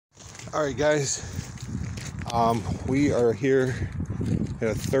All right, guys. We are here at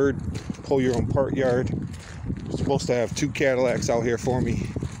a third pull your own part yard. We're supposed to have 2 Cadillacs out here for me.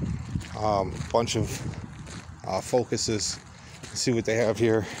 Bunch of Focuses. Let's see what they have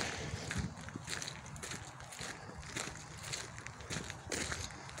here.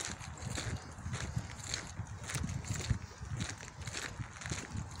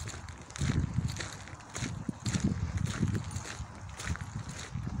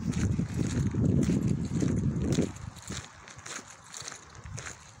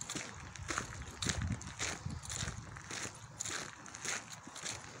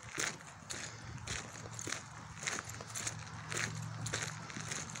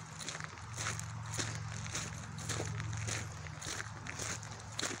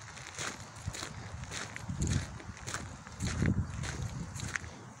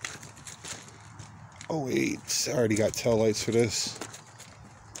 Oh wait, I already got tail lights for this.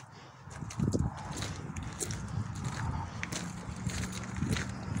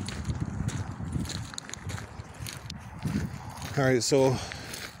 All right, so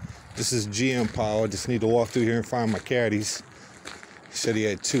this is GM Power. I just need to walk through here and find my caddies. He said he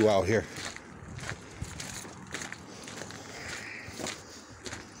had 2 out here.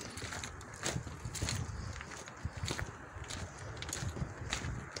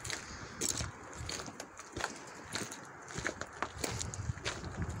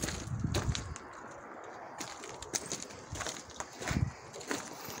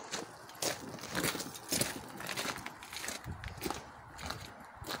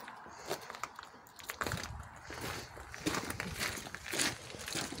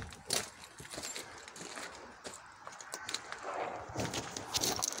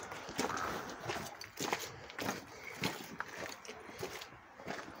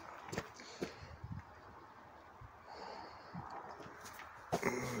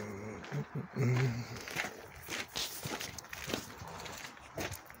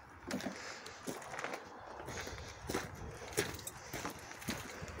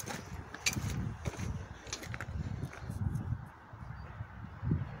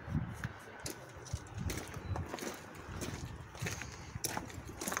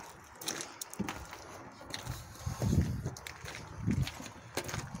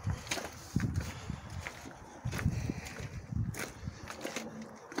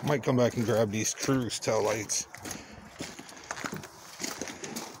 Might come back and grab these Cruise tail lights.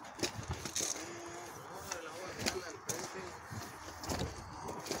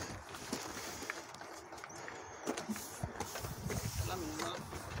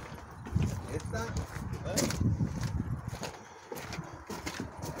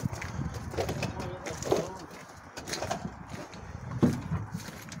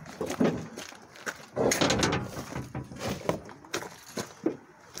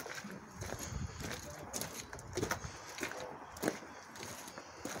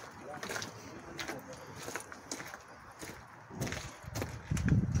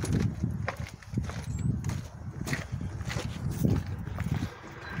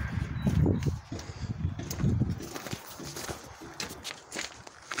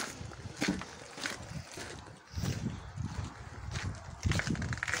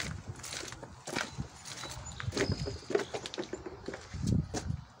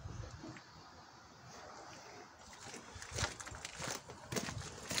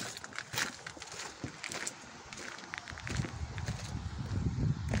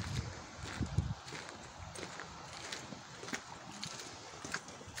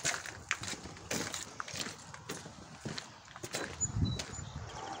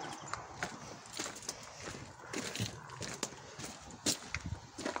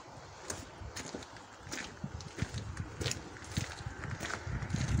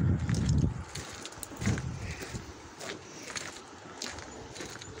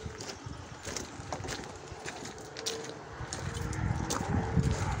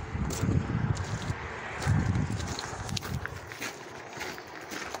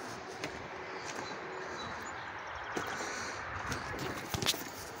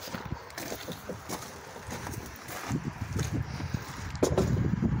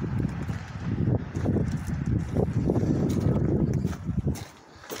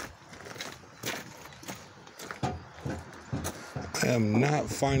 I am not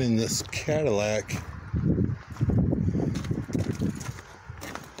finding this Cadillac.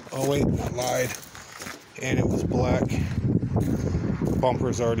 Oh wait, I lied. And it was black.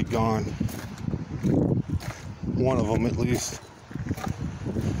 Bumper's already gone. One of them at least.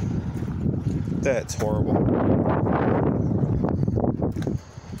 That's horrible.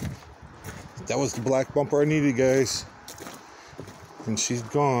 That was the black bumper I needed, guys. And she's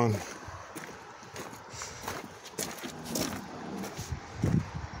gone.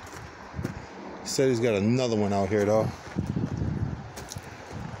 Said he's got another one out here though.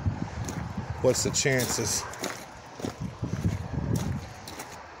 What's the chances?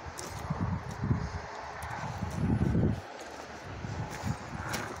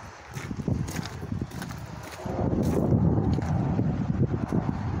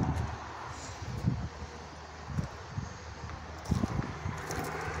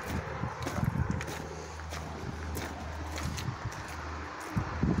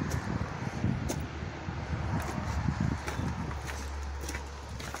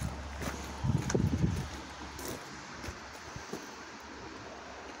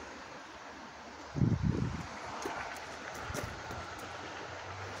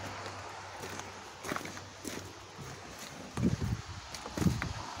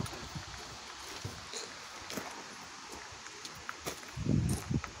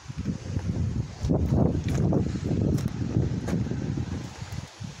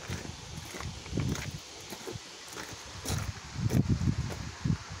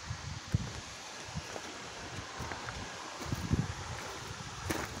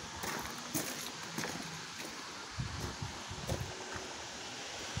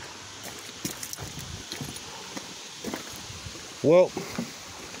 Well,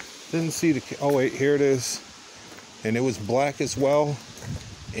 didn't see the, oh wait, here it is. And it was black as well,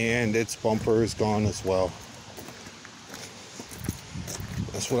 and its bumper is gone as well.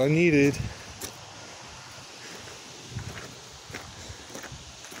 That's what I needed.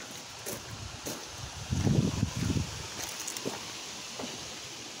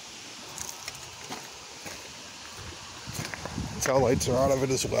 Tail lights are out of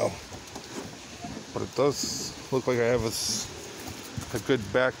it as well. But it does look like I have a good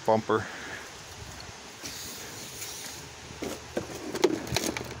back bumper.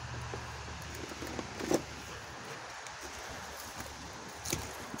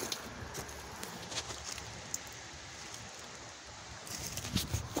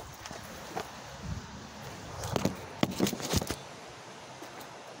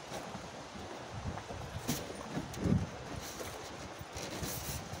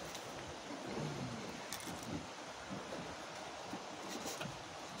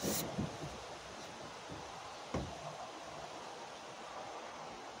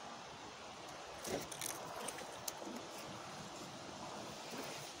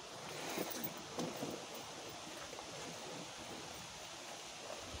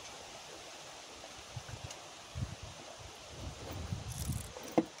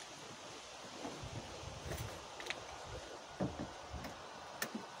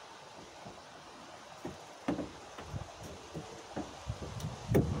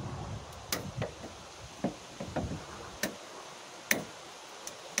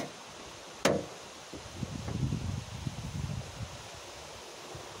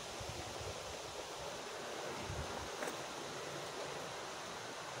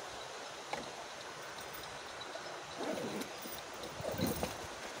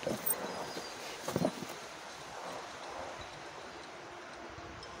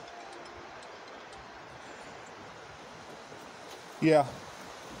 Yeah. What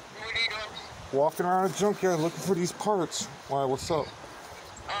are you doing? Walking around a junkyard looking for these parts. Why, what's up? Okay,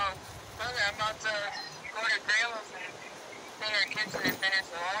 I'm about to go to Grandma's and clean her kitchen and finish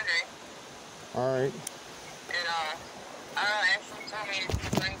the laundry. Alright. And, I don't know, Ashley told me to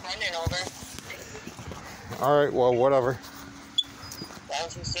bring Brendan over. Alright, well, whatever. I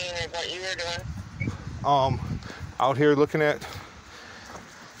was just seeing what you were doing. Out here looking at...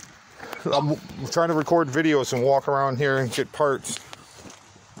 I'm trying to record videos and walk around here and get parts.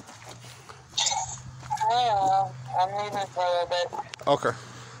 Yeah, I'm leaving for a little bit. Okay.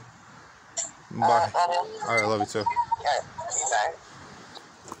 Bye. Alright, love you too. Alright,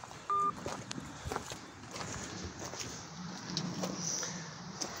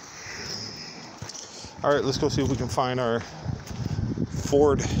 bye. Alright, let's go see if we can find our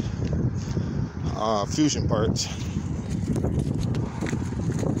Ford Fusion parts.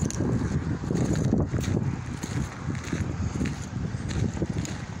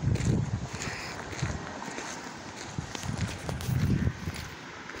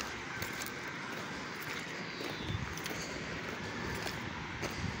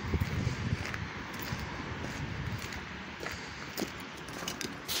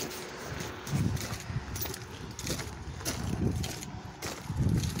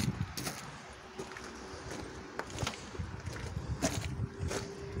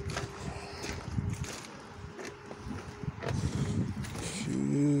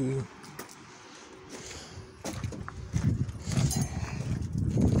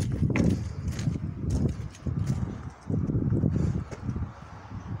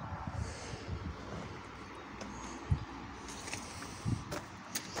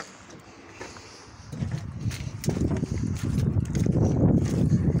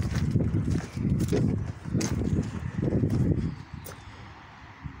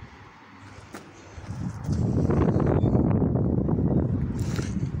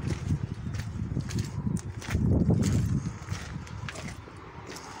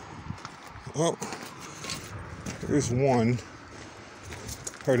 Oh, there's one.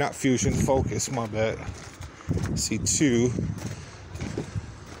 Or not Fusion, Focus, my bad. See two.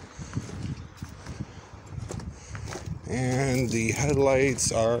 And the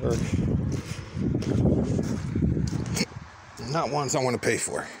headlights are not ones I want to pay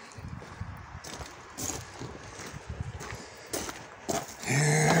for.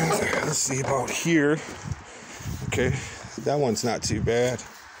 And let's see about here. Okay, that one's not too bad.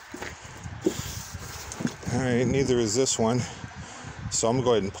 Alright, neither is this one. So I'm going to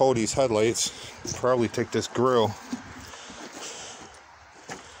go ahead and pull these headlights. Probably take this grill.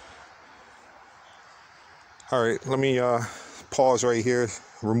 Alright, let me pause right here,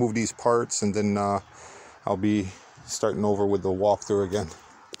 remove these parts, and then I'll be starting over with the walkthrough again.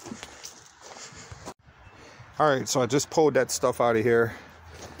 Alright, so I just pulled that stuff out of here.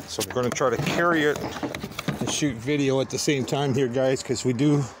 So I'm going to try to carry it and shoot video at the same time here, guys, because we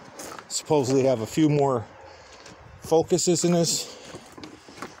do supposedly have a few more Focuses in this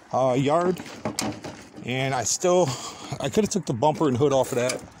yard. And I could have took the bumper and hood off of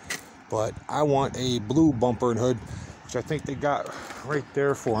that, but I want a blue bumper and hood, which I think they got right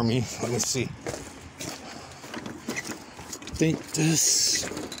there for me. Let me see.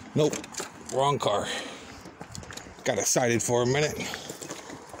 Nope, wrong car. Got excited for a minute.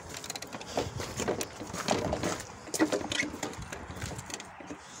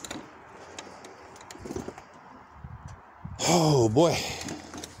 Oh boy.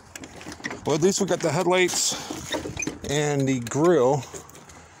 Well, at least we got the headlights and the grill.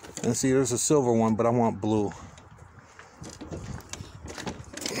 And see, there's a silver one, but I want blue.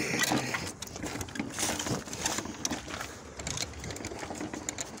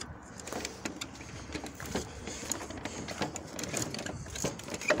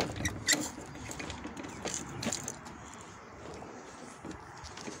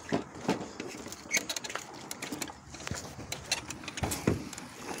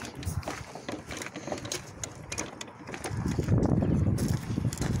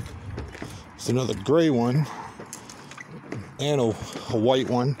 It's another gray one and a white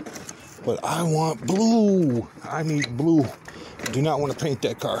one, but I want blue. I need blue. I do not want to paint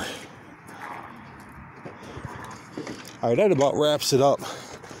that car. All right, that about wraps it up.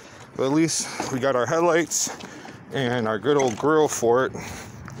 But at least we got our headlights and our good old grill for it.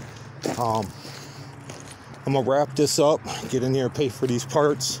 I'm gonna wrap this up, get in here and pay for these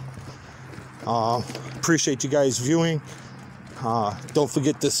parts. Appreciate you guys viewing. Don't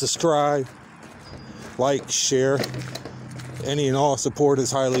forget to subscribe, like, share. Any and all support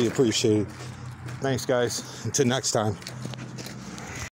is highly appreciated. Thanks, guys. Until next time.